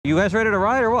You guys ready to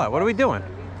ride or what? What are we doing?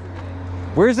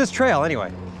 Where's this trail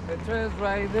anyway? The trail's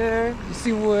right there. You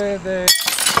see where the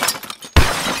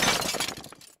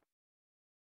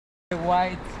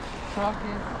white truck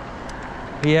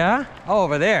is? Yeah? Oh,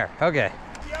 over there. Okay.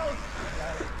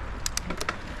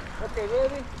 Okay,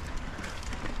 ready?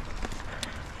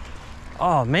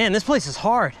 Oh man, this place is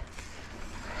hard.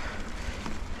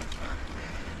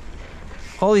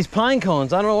 All these pine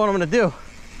cones. I don't know what I'm gonna do.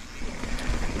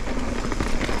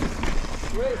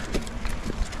 Wait.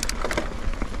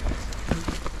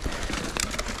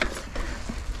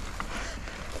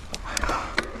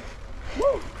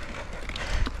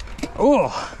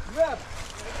 Oh. Grab.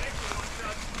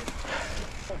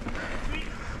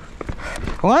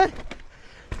 What?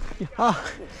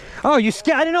 Oh, you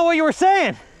scared? I didn't know what you were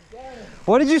saying.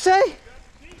 What did you say?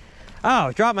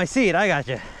 Oh, drop my seat. I got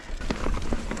you.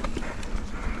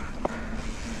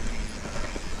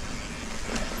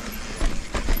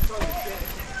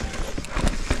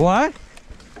 What?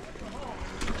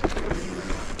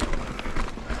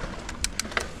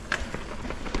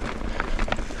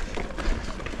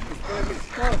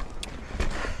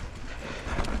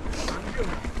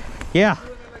 Yeah,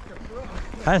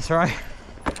 that's right.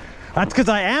 That's because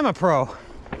I am a pro.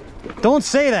 Don't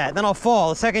say that, then I'll fall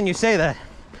the second you say that.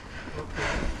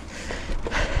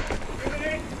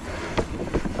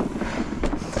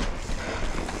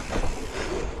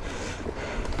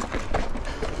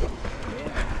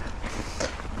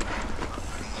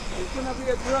 It's gonna be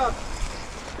a drop.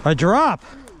 A drop?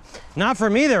 Not for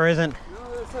me, there isn't. No,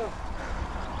 that's a.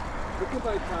 Look at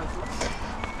my pass.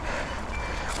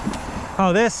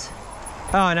 Oh, this?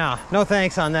 Oh, no. No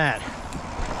thanks on that.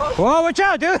 Whoa, watch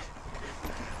out, dude.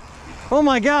 Oh,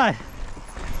 my God.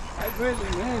 I barely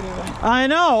made it. I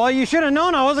know. Well, you should have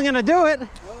known I wasn't going to do it.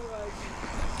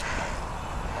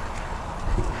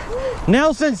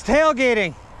 Nelson's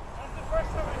tailgating. That's the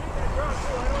first time I hit that drop, so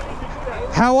I don't need to do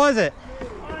that. How was it?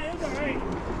 Oh, it's all right.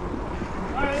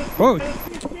 All right, Whoa. let's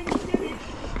skinny.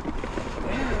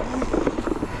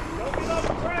 Don't get off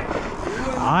the track.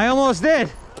 I almost did.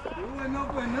 You went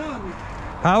up and down.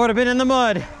 I would have been in the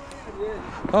mud. Yeah.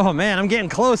 Oh, man, I'm getting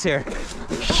close here.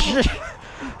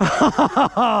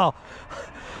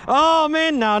 Oh,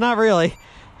 man, no, not really.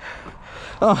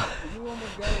 Oh, You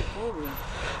almost got it forward.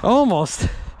 almost.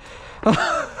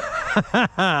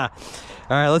 All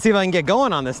right, let's see if I can get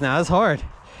going on this now. It's hard.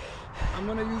 I'm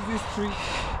gonna use this tree. All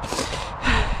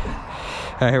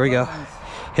right, here we go.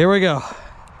 Here we go.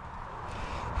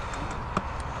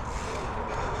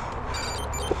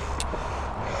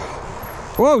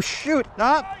 Whoa, shoot.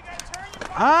 Up.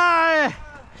 Ah.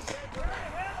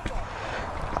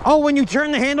 Oh, when you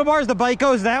turn the handlebars, the bike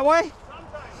goes that way?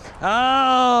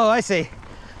 Oh, I see.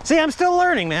 See, I'm still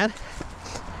learning, man.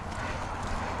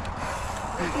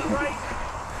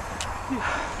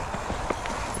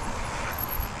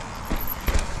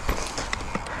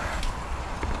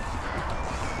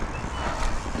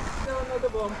 Another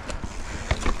bomb.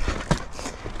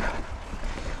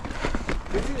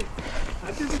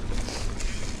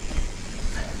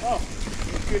 Oh,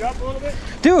 scoot up a little bit.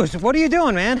 Dude, what are you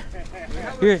doing, man?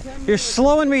 You're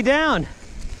slowing me down.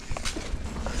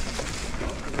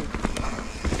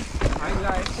 I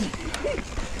like.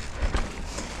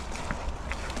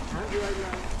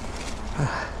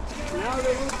 Now the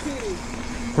Root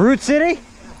City. Root City?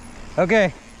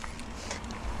 Okay.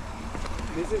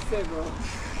 This is it, bro.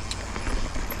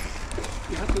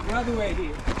 You have to graduate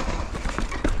here.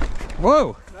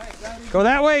 Whoa. Right Go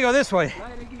that way, go this way. here.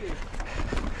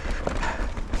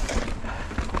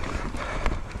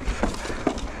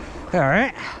 All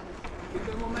right. Keep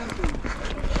the momentum.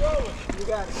 You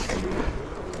got it.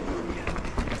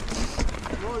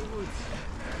 More roots.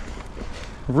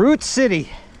 Root City.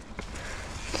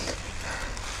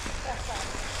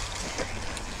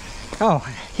 Oh,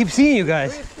 I keep seeing you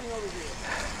guys. Drifting over here.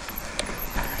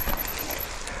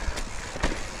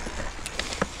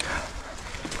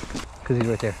 Because he's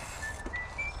right there.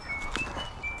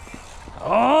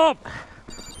 Oh!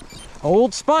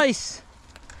 Old Spice.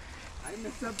 I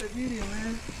messed up the video,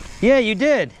 man. Yeah, you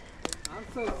did. I'm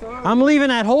so sorry. I'm leaving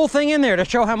that whole thing in there to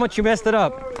show how much you messed it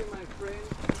up. Sorry, my friend.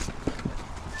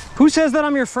 Who says that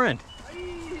I'm your friend?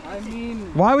 I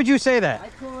mean, Why would you say that? I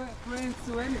call friends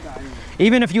to anybody.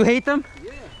 Even if you hate them?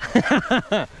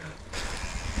 Yeah.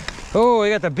 Oh, we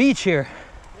got the beach here.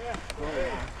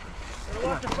 Gotta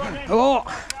watch the front end. Oh!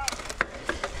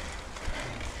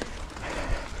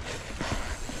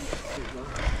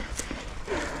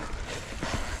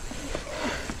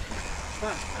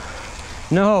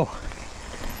 No.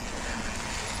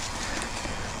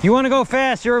 You want to go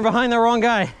fast, you're behind the wrong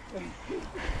guy.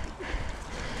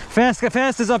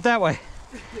 Fast is up that way.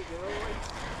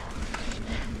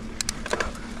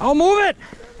 Oh, move it!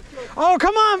 Oh,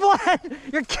 come on, Vlad!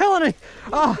 You're killing me!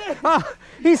 Oh,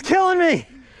 he's killing me!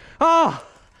 Oh,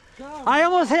 I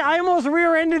almost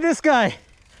rear-ended this guy.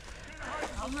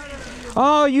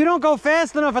 Oh, you don't go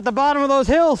fast enough at the bottom of those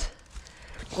hills.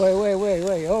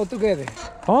 Wait. All together.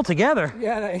 All together?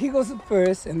 Yeah, he goes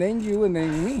first, and then you, and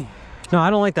then me. No, I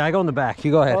don't like that. I go in the back.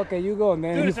 You go ahead. Okay, you go, and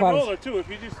then Dude, he it's a follows. roller too. If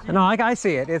you just No, I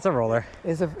see it. It's a roller.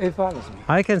 It follows me.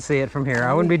 I can see it from here.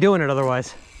 I wouldn't be doing it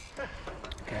otherwise.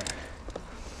 Okay.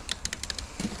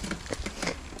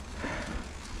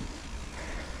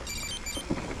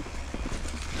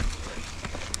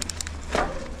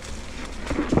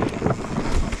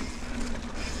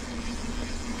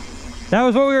 That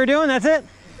was what we were doing? That's it?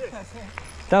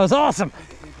 That was awesome.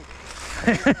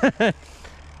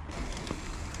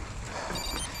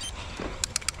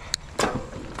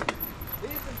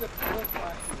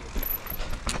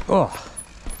 Oh.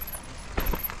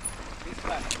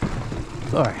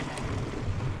 All right.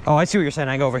 Oh, I see what you're saying.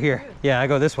 I go over here. Yeah, I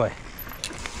go this way.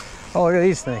 Oh, look at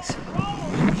these things.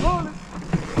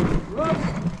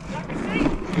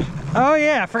 Oh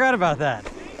yeah, I forgot about that.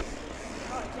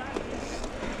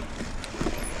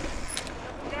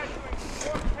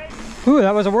 Ooh,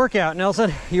 that was a workout,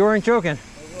 Nelson. You weren't joking.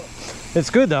 It's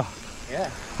good though. Yeah.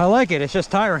 I like it. It's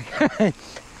just tiring.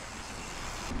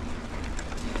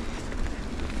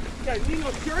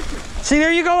 See,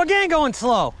 there you go again, going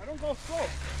slow. I don't go slow.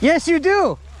 Yes, you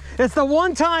do. It's the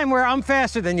one time where I'm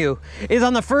faster than you, is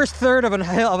on the first third of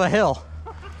a hill.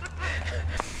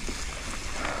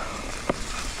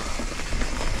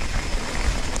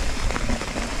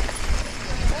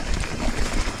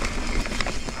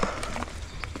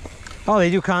 Oh,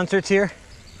 they do concerts here?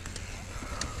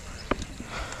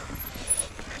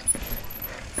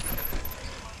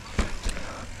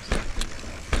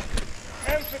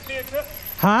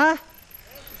 Huh?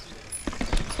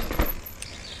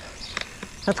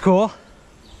 That's cool.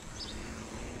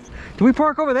 Do we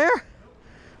park over there?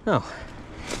 No.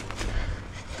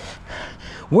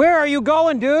 Where are you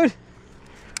going, dude?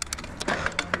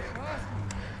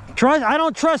 I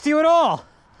don't trust you at all.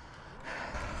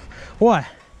 What?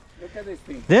 Look at this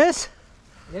thing. This?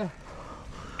 Yeah.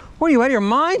 What are you, out of your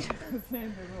mind?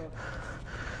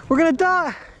 We're gonna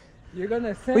die. You're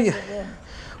gonna send it.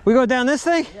 We go down this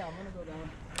thing? Yeah, I'm gonna go down.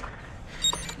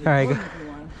 All right, go. If you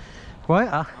want. What?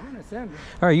 I'm gonna send it.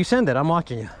 All right, you send it. I'm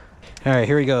watching you. All right,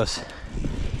 here he goes.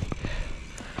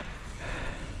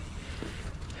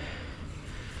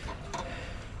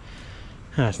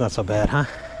 That's not so bad, huh?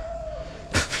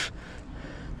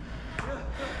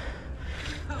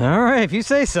 All right, if you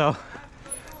say so.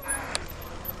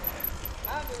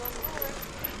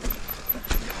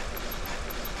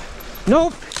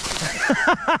 Nope.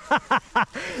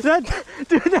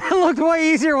 Dude, that looked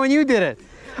way easier when you did it.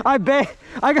 I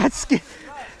got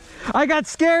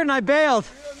scared and I bailed.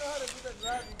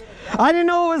 I didn't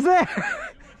know it was there.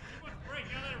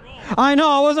 I know,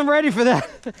 I wasn't ready for that.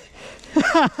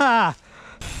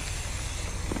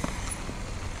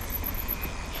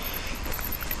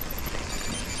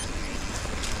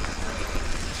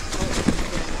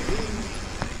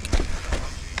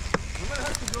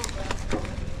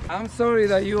 I'm sorry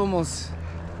that you almost.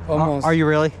 Are you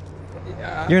really?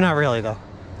 You're not really though.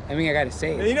 I mean, I gotta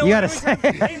say it. You know You what? gotta say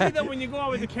it. They do that when you go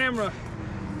out with the camera.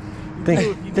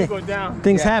 You do go down.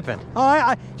 Things Yeah. happen.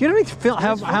 Oh, do you know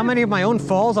how many of my own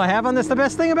falls I have on this? The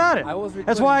best thing about it. I was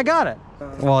That's why I got it.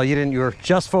 Well, you didn't. You were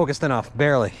just focused enough,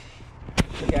 barely.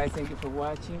 Guys, thank you for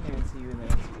watching, and see you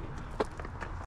next.